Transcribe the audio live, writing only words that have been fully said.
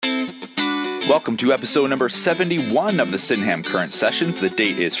Welcome to episode number 71 of the Sydenham Current Sessions. The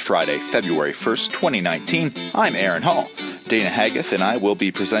date is Friday, February 1st, 2019. I'm Aaron Hall. Dana Haggith and I will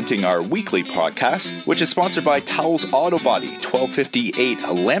be presenting our weekly podcast, which is sponsored by Towles Auto Body, 1258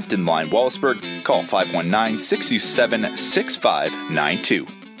 Lambton Line, Wallaceburg. Call 519-627-6592.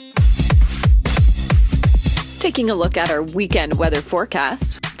 Taking a look at our weekend weather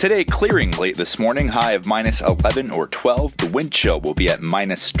forecast. Today, clearing late this morning, high of minus 11 or 12. The wind chill will be at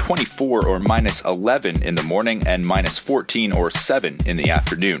minus 24 or minus 11 in the morning and minus 14 or 7 in the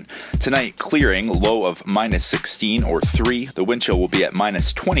afternoon. Tonight, clearing, low of minus 16 or 3. The wind chill will be at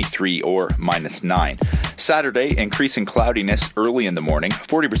minus 23 or minus 9. Saturday, increasing cloudiness early in the morning.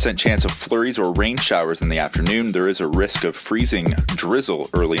 40% chance of flurries or rain showers in the afternoon. There is a risk of freezing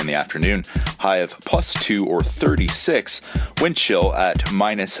drizzle early in the afternoon. High of plus 2 or 36. Wind chill at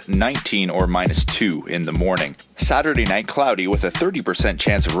minus 19 or minus 2 in the morning. Saturday night, cloudy with a 30%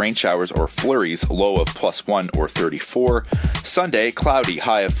 chance of rain showers or flurries, low of plus 1 or 34. Sunday, cloudy,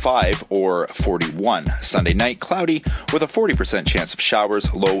 high of 5 or 41. Sunday night, cloudy with a 40% chance of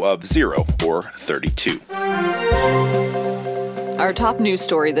showers, low of 0 or 32. Our top news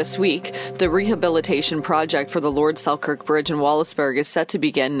story this week, the rehabilitation project for the Lord Selkirk Bridge in Wallaceburg is set to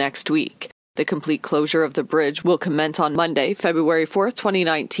begin next week. The complete closure of the bridge will commence on Monday, February 4th,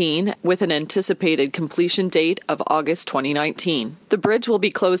 2019, with an anticipated completion date of August 2019. The bridge will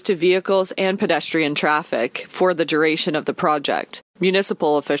be closed to vehicles and pedestrian traffic for the duration of the project.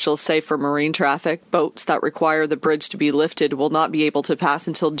 Municipal officials say for marine traffic, boats that require the bridge to be lifted will not be able to pass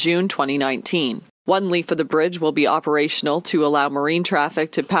until June 2019. One leaf of the bridge will be operational to allow marine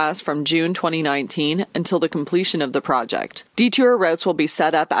traffic to pass from June 2019 until the completion of the project. Detour routes will be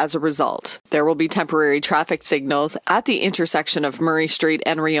set up as a result. There will be temporary traffic signals at the intersection of Murray Street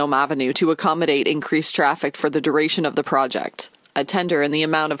and Riom Avenue to accommodate increased traffic for the duration of the project. A tender in the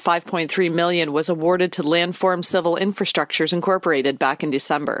amount of $5.3 million was awarded to Landform Civil Infrastructures Incorporated back in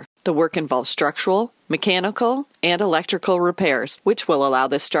December. The work involves structural, mechanical, and electrical repairs, which will allow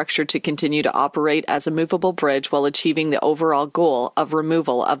this structure to continue to operate as a movable bridge while achieving the overall goal of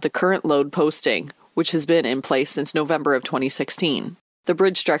removal of the current load posting, which has been in place since November of 2016. The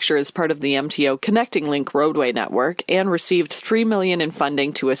bridge structure is part of the MTO Connecting Link roadway network and received $3 million in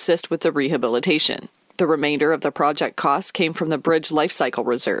funding to assist with the rehabilitation. The remainder of the project costs came from the Bridge Lifecycle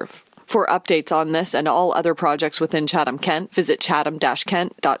Reserve. For updates on this and all other projects within Chatham-Kent, visit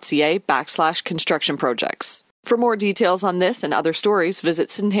chatham-kent.ca/construction projects. For more details on this and other stories, visit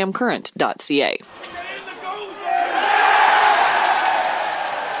sydenhamcurrent.ca.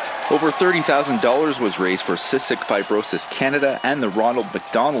 Over $30,000 was raised for Cystic Fibrosis Canada and the Ronald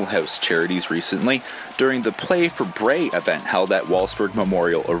McDonald House charities recently during the Play for Bray event held at Wallaceburg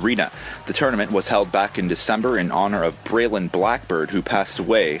Memorial Arena. The tournament was held back in December in honor of Braylon Blackbird, who passed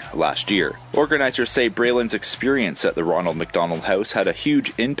away last year. Organizers say Braylon's experience at the Ronald McDonald House had a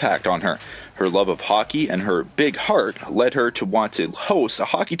huge impact on her. Her love of hockey and her big heart led her to want to host a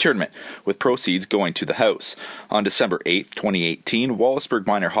hockey tournament, with proceeds going to the house. On December 8th, 2018, Wallaceburg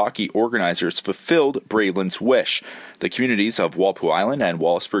Minor Hockey organizers fulfilled Braylon's wish. The communities of Walpole Island and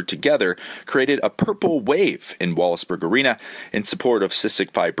Wallaceburg together created a purple wave in Wallaceburg Arena in support of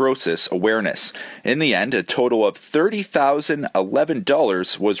cystic fibrosis awareness. In the end, a total of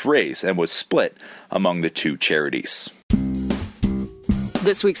 $30,011 was raised and was split among the two charities.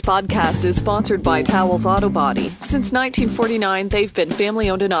 This week's podcast is sponsored by Towles Auto Body. Since 1949, they've been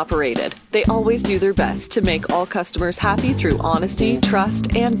family-owned and operated. They always do their best to make all customers happy through honesty,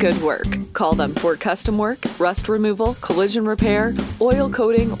 trust, and good work. Call them for custom work, rust removal, collision repair, oil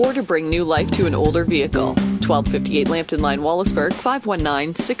coating, or to bring new life to an older vehicle. 1258 Lambton Line, Wallaceburg,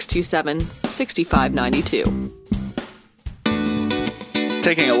 519-627-6592.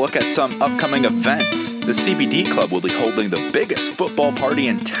 Taking a look at some upcoming events. The CBD Club will be holding the biggest football party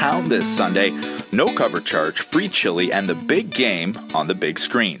in town this Sunday. No cover charge, free chili, and the big game on the big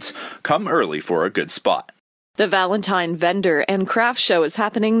screens. Come early for a good spot. The Valentine Vendor and Craft Show is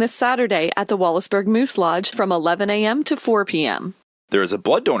happening this Saturday at the Wallaceburg Moose Lodge from 11 a.m. to 4 p.m. There is a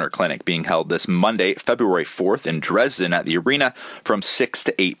blood donor clinic being held this Monday, February 4th in Dresden at the arena from 6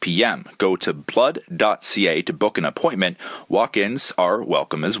 to 8 p.m. Go to blood.ca to book an appointment. Walk-ins are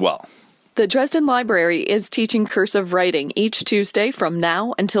welcome as well. The Dresden Library is teaching cursive writing each Tuesday from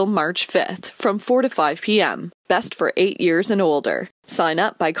now until March 5th from 4 to 5 p.m. Best for 8 years and older. Sign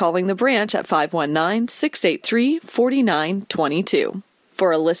up by calling the branch at 519-683-4922.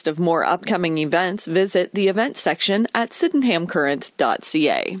 For a list of more upcoming events, visit the event section at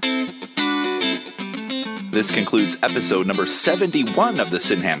sydenhamcurrent.ca. This concludes episode number 71 of the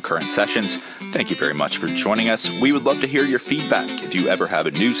Sydenham Current Sessions. Thank you very much for joining us. We would love to hear your feedback. If you ever have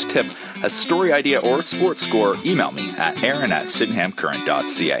a news tip, a story idea, or a sports score, email me at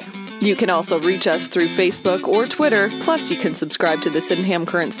aaron@sydenhamcurrent.ca. You can also reach us through Facebook or Twitter. Plus, you can subscribe to the Sydenham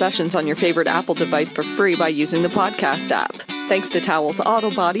Current Sessions on your favorite Apple device for free by using the podcast app. Thanks to Towels Auto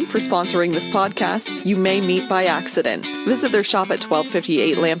Body for sponsoring this podcast. You may meet by accident. Visit their shop at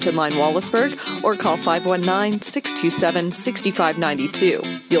 1258 Lambton Line, Wallaceburg, or call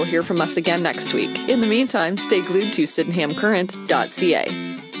 519-627-6592. You'll hear from us again next week. In the meantime, stay glued to sydenhamcurrent.ca.